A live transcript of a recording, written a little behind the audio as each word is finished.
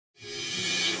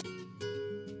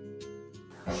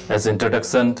As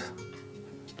introduction,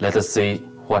 let us say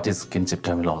what is kinship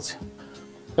terminology.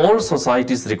 All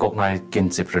societies recognize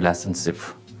kinship relationship,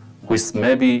 which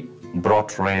may be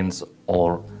broad range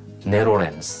or narrow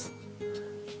range.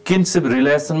 Kinship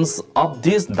relations of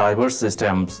these diverse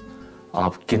systems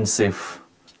of kinship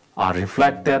are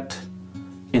reflected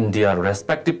in their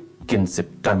respective kinship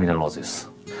terminologies,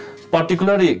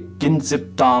 particularly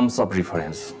kinship terms of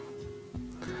reference.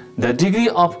 The degree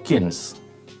of kins,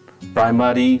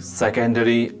 primary,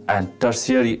 secondary, and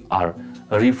tertiary are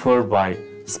referred by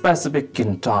specific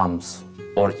kin terms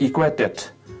or equated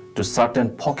to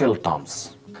certain focal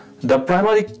terms. The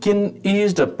primary kin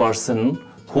is the person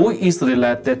who is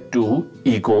related to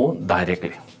ego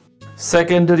directly.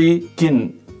 Secondary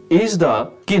kin is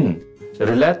the kin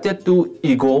related to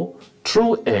ego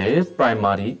through a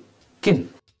primary kin.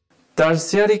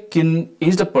 Tertiary kin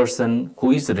is the person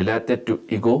who is related to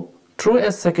ego through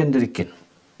a secondary kin.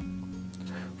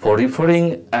 For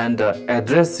referring and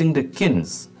addressing the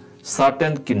kins,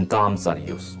 certain kin terms are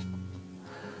used.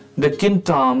 The kin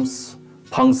terms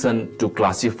function to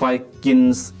classify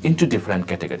kins into different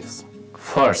categories.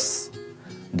 First,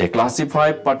 they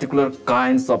classify particular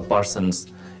kinds of persons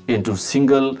into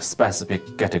single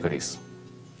specific categories.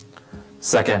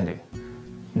 Secondly,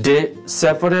 they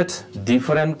separate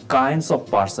different kinds of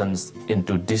persons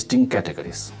into distinct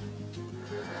categories.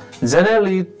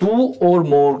 Generally, two or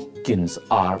more kins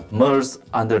are merged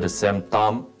under the same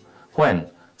term when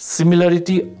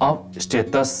similarity of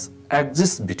status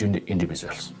exists between the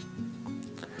individuals.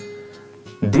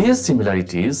 These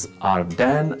similarities are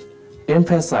then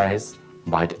emphasized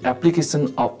by the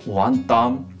application of one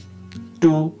term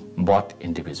to both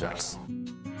individuals.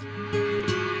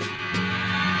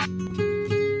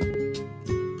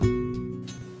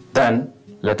 Then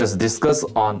let us discuss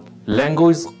on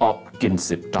language of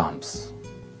kinship terms.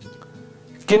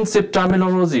 Kinship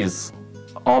terminologies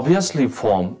obviously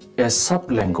form a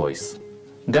sub-language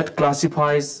that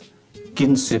classifies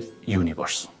kinship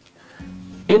universe.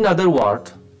 In other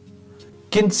words,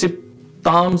 kinship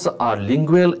terms are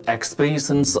lingual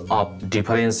expressions of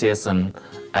differentiation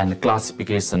and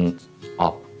classification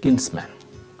of kinsmen.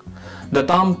 The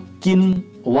term kin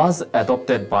was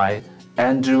adopted by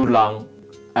Andrew Lang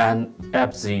and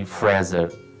F.G. Fraser,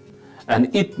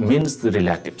 and it means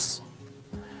relatives.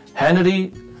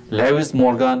 Henry Lewis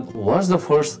Morgan was the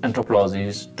first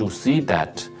anthropologist to see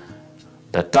that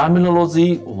the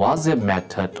terminology was a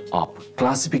method of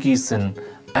classification,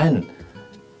 and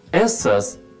as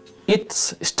such,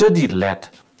 its study led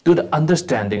to the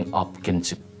understanding of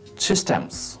kinship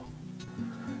systems.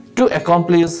 To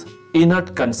accomplish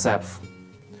inert concepts,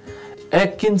 a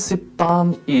kinship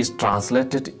term is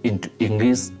translated into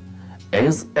English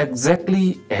as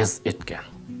exactly as it can.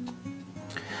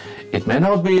 It may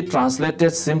not be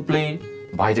translated simply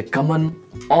by the common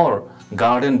or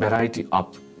garden variety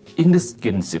of English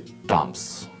kinship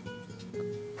terms.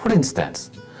 For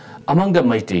instance, among the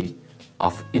Meitei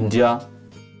of India,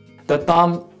 the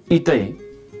term Itai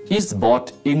is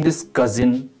both English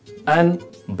cousin and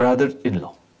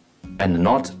brother-in-law, and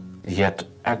not yet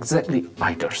exactly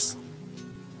eiters.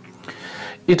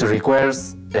 It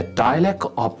requires a dialect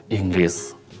of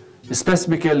English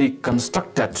specifically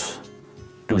constructed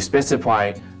to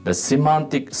specify the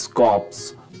semantic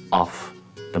scopes of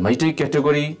the Meitei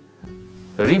category,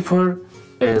 referred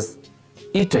as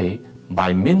Itai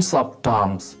by means of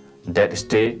terms that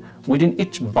stay within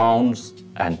its bounds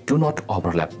and do not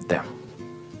overlap them.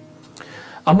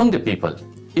 Among the people,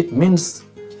 it means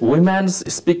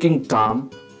women's speaking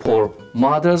term for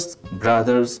mother's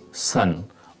brother's son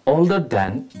older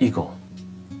than ego,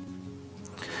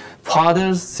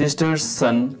 father's sister's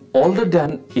son older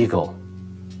than ego,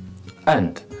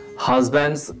 and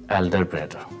husband's elder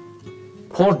brother.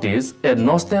 For this, a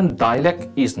Gnostian dialect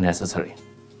is necessary.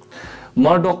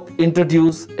 Murdoch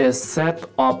introduced a set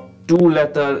of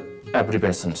two-letter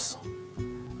abbreviations.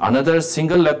 Another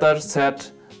single-letter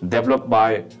set developed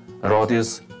by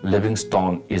Rhodes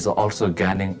Livingstone is also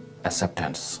gaining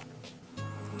acceptance.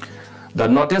 The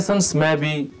notations may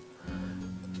be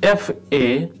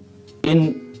FA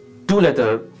in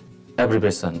two-letter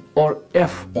abbreviation or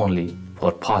F only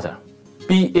for father,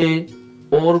 PA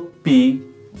or P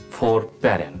for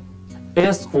parent,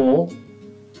 SO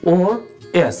or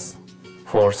S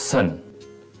for son,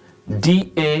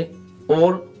 DA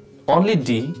or only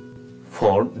D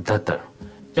for daughter,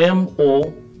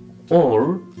 MO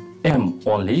or M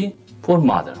only for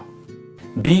mother,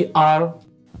 BR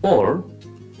or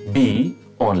B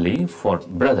only for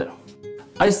brother,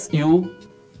 ISU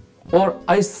or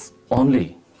IS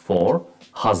only for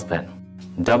husband,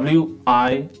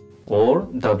 WI or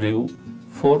W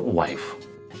for wife.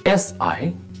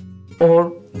 SI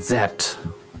or Z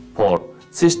for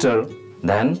sister,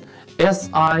 then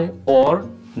SI or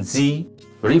G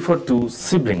refer to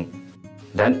sibling,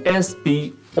 then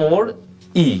SP or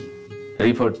E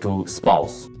refer to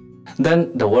spouse,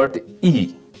 then the word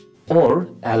E or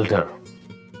elder.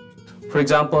 For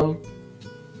example,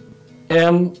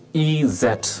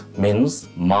 MEZ means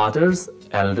mother's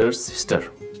elder sister,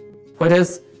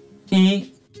 whereas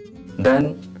E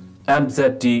then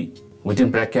MZD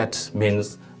within bracket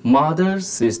means mother's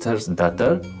sister's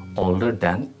daughter older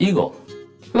than ego.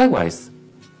 Likewise,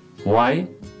 Y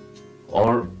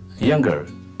or younger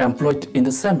employed in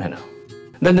the same manner.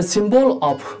 Then the symbol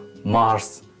of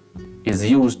Mars is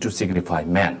used to signify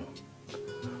man,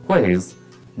 whereas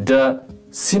the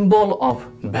symbol of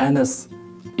Venus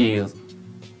is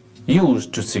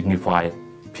used to signify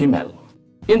female.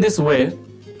 In this way,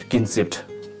 kinship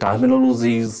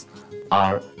terminologies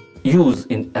are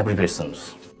used in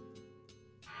abbreviations.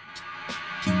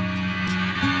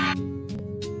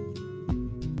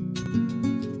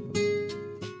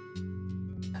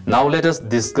 Now let us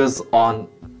discuss on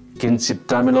kinship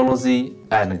terminology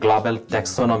and global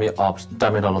taxonomy of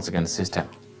terminological system.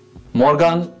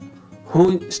 Morgan,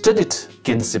 who studied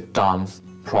kinship terms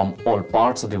from all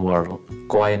parts of the world,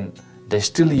 coined the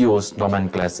still used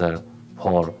nomenclature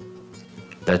for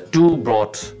the two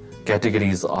broad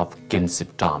categories of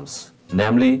kinship terms,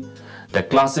 namely the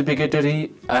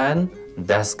classificatory and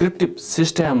descriptive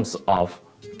systems of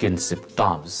kinship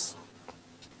terms.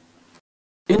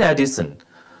 In addition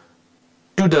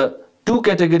to the two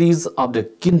categories of the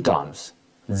kin terms,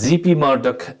 G.P.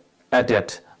 Murdoch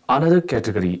added another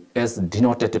category as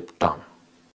denotative term.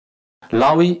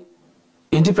 Lowy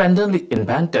independently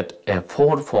invented a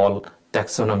fourfold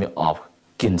taxonomy of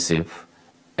kinship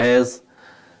as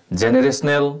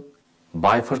generational,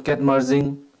 bifurcate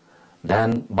merging,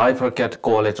 then bifurcate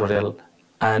collateral,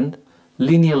 and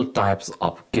lineal types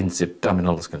of kinship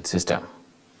terminological system.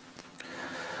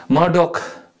 Murdoch,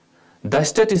 the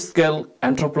statistical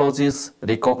anthropologists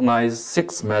recognize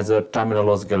 6 major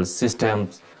terminological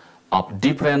systems of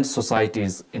different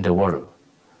societies in the world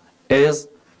as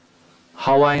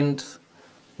Hawaiian,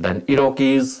 then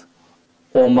Iroquois,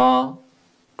 Omaha,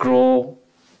 Crow,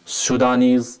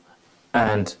 Sudanese,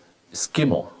 and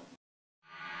Eskimo.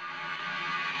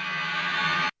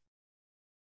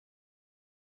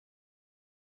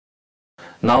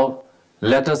 Now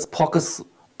let us focus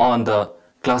on the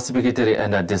classificatory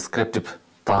and the descriptive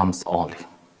terms only.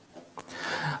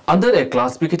 Under a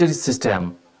classificatory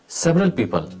system, several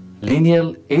people,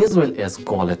 lineal as well as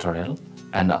collateral,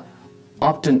 and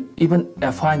often even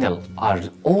affinal, are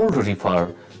all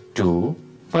referred to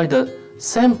by the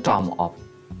same term of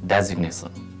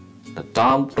designation. The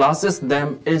term classes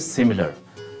them as similar.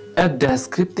 A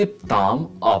descriptive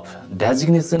term of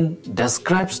designation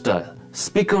describes the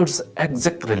speaker's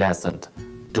exact relation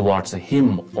towards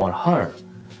him or her,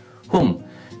 whom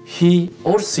he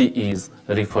or she is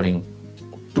referring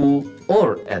to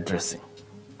or addressing.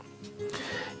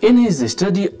 In his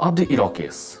study of the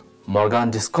Iroquois,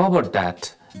 Morgan discovered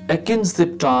that a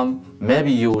kinship term may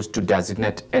be used to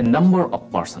designate a number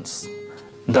of persons.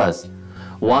 Thus,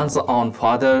 one's own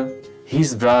father,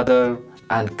 his brother,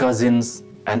 and cousins,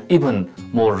 and even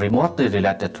more remotely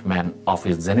related men of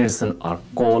his generation are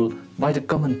called by the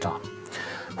common term,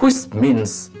 which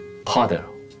means father.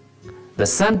 The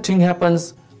same thing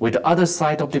happens with the other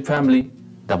side of the family,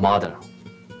 the mother,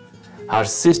 her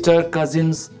sister,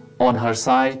 cousins on her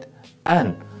side,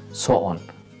 and so on,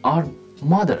 are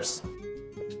mothers.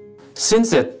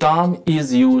 Since a term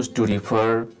is used to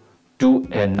refer to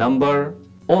a number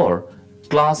or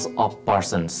class of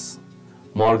persons,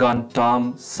 Morgan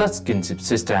termed such kinship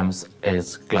systems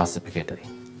as classificatory.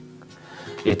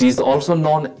 It is also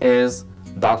known as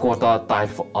Dakota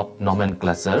type of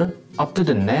nomenclature after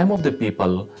the name of the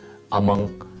people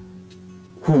among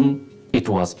whom it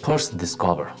was first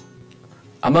discovered.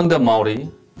 Among the Maori,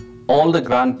 all the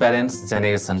grandparents'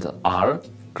 generations are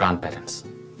grandparents.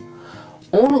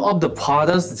 All of the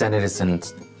fathers'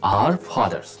 generations are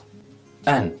fathers,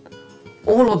 and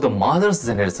all of the mothers'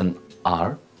 generation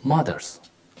are mothers.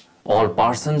 All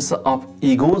persons of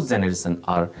ego's generation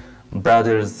are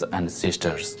brothers and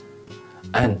sisters,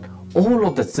 and all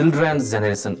of the children's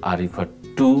generation are referred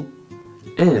to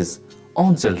as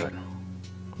own children.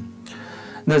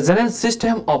 The general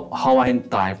system of Hawaiian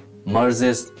type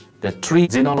merges the 3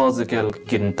 genealogical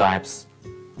kin types: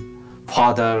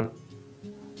 father,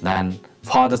 then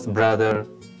father's brother,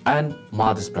 and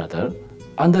mother's brother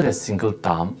under a single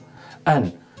term,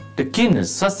 and the kin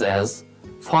such as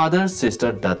father,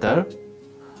 sister, daughter,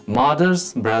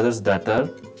 mother's brother's daughter,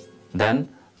 then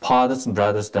father's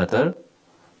brother's daughter,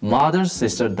 mother's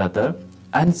sister's daughter,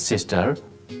 and sister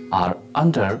are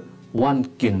under one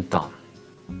kin term.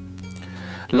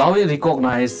 Now we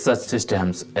recognize such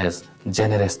systems as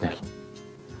generational.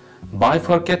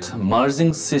 Bifurcate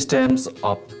merging systems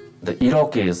of the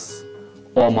Iroquois,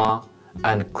 Omaha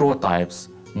and Crow types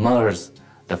merge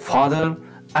the father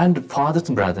and father's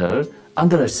brother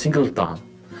under a single term,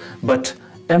 but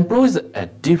employs a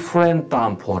different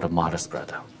term for the mother's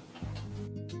brother.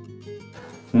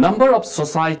 Number of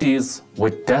societies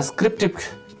with descriptive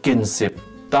kinship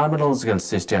terminological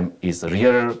system is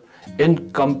rarer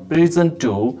in comparison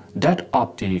to that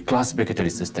of the classificatory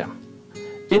system.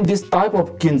 In this type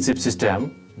of kinship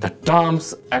system, the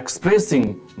terms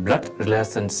expressing blood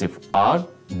relationship are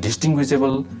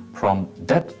distinguishable from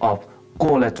that of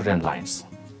collateral lines.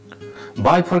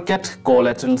 Bifurcate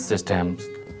collateral systems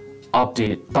of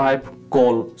the type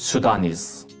called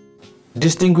Sudanese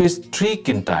distinguish three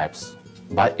kin types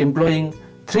by employing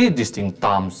three distinct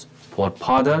terms for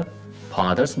father,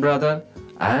 father's brother,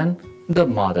 and the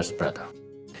mother's brother.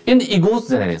 In Igbo's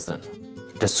generation,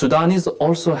 the Sudanese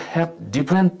also have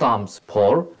different terms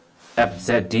for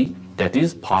FZD, that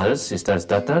is father's sister's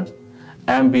daughter,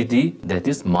 MBD, that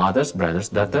is mother's brother's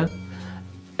daughter,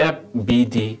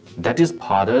 FBD, that is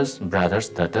father's brother's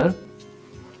daughter,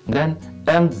 then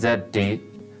MZD,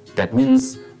 that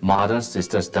means mother's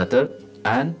sister's daughter,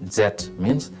 and Z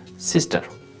means sister.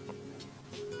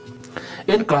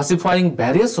 In classifying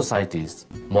various societies,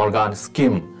 Morgan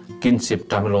scheme kinship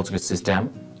terminological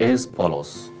system is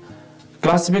follows.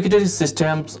 Classificatory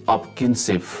systems of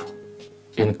kinship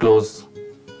includes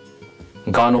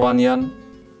Ghanaian,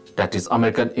 that is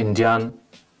American Indian,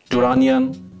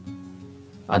 Turanian,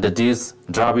 and that is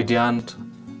Dravidian,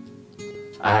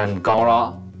 and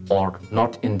Gaura or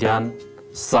North Indian,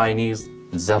 Chinese,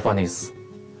 Japanese,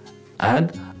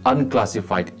 and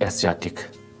unclassified Asiatic,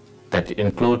 that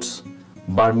includes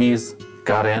Burmese,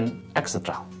 Karen,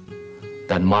 etc.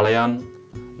 Then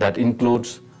Malayan, that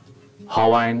includes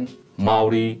Hawaiian,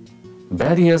 Maori,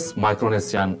 various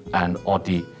Micronesian, and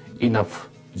Oti, enough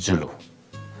Zulu.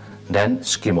 Then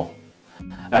Eskimo.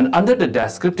 And under the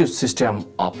descriptive system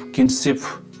of kinship,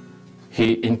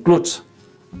 he includes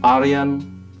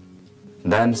Aryan,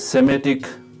 then Semitic,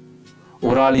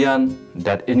 Uralian,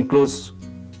 that includes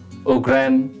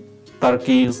Ugrian,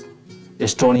 Turkish,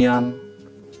 Estonian,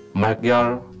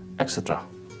 Magyar, etc.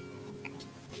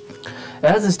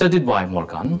 As studied by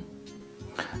Morgan,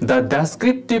 the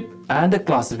descriptive and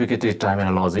classificatory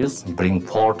terminologies bring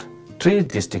forth three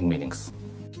distinct meanings.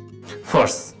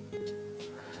 First,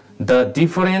 the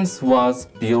difference was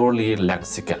purely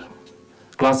lexical.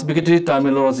 Classificatory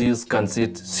terminologies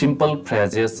consist simple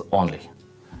phrases only,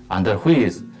 under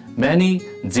which many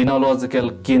genealogical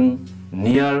kin,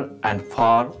 near and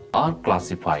far are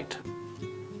classified,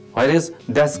 whereas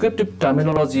descriptive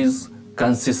terminologies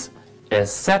consist a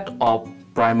set of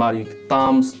primary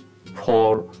terms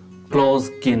for close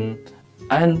kin,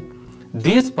 and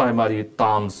these primary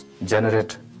terms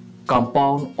generate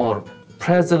compound or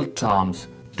phrasal terms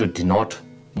to denote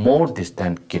more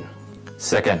distant kin.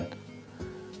 Second,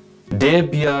 they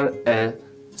bear a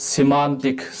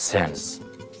semantic sense.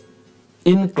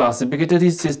 In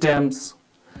classificatory systems,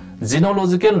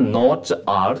 genealogical nodes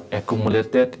are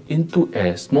accumulated into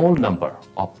a small number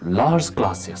of large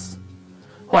classes,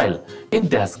 while in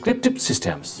descriptive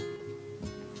systems,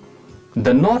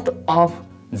 the node of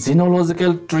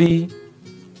genealogical tree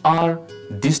are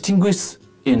distinguished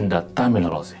in the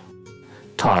terminology.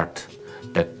 Third,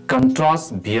 the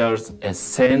contrast bears a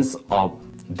sense of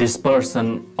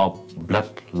dispersion of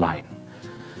bloodline.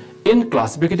 In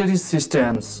classificatory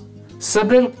systems,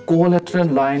 several collateral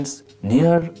lines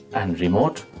near and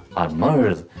remote are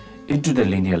merged into the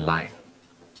lineal line,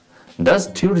 thus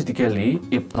theoretically,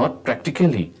 if not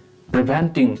practically,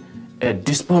 preventing a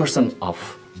dispersion of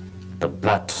the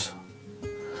blood.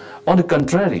 On the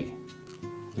contrary,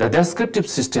 the descriptive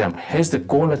system has the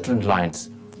collateral lines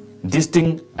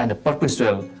distinct and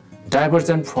perpetual,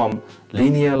 divergent from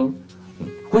lineal,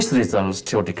 which results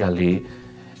theoretically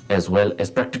as well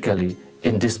as practically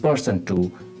in dispersion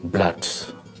to blood.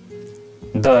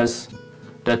 Thus,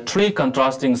 the three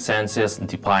contrasting senses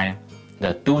define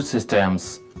the two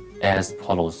systems as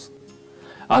follows.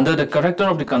 Under the character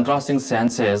of the contrasting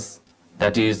senses,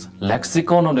 that is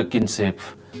lexicon of the kinship,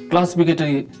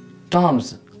 classificatory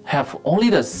terms have only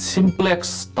the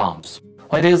simplex terms,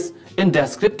 whereas in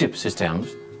descriptive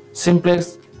systems,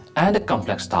 simplex and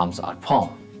complex terms are found.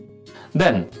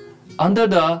 Then, under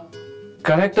the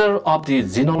character of the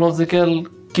genealogical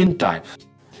kin type,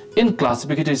 in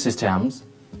classificatory systems,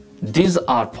 these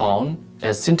are found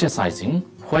as synthesizing,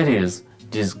 whereas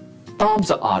these terms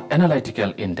are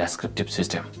analytical in descriptive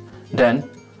system. Then,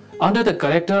 under the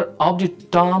character of the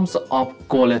terms of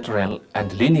collateral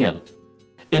and lineal,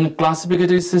 in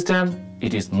classificatory system,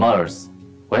 it is merged,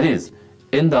 whereas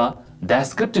in the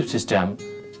descriptive system,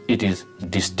 it is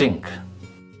distinct.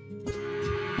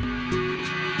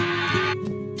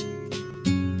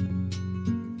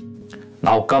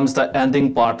 Now comes the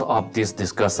ending part of this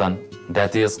discussion,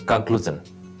 that is conclusion.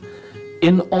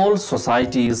 In all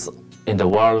societies in the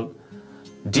world,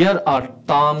 there are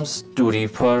terms to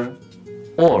refer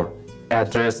or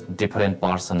address different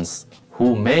persons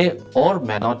who may or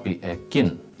may not be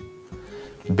akin.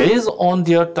 Based on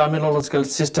their terminological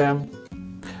system,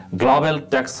 global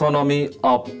taxonomy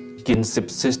of kinship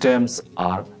systems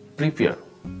are prepared.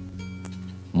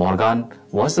 Morgan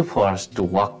was the first to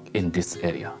work in this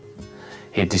area.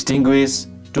 He distinguished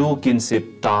two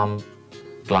kinship terms,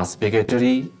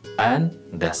 classificatory and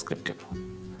descriptive.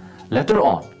 Later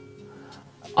on,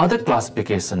 other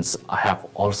classifications have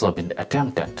also been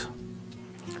attempted.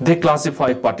 They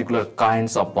classify particular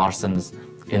kinds of persons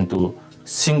into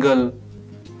single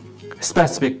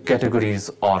specific categories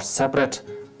or separate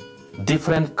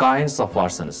different kinds of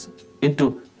persons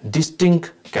into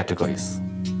distinct categories.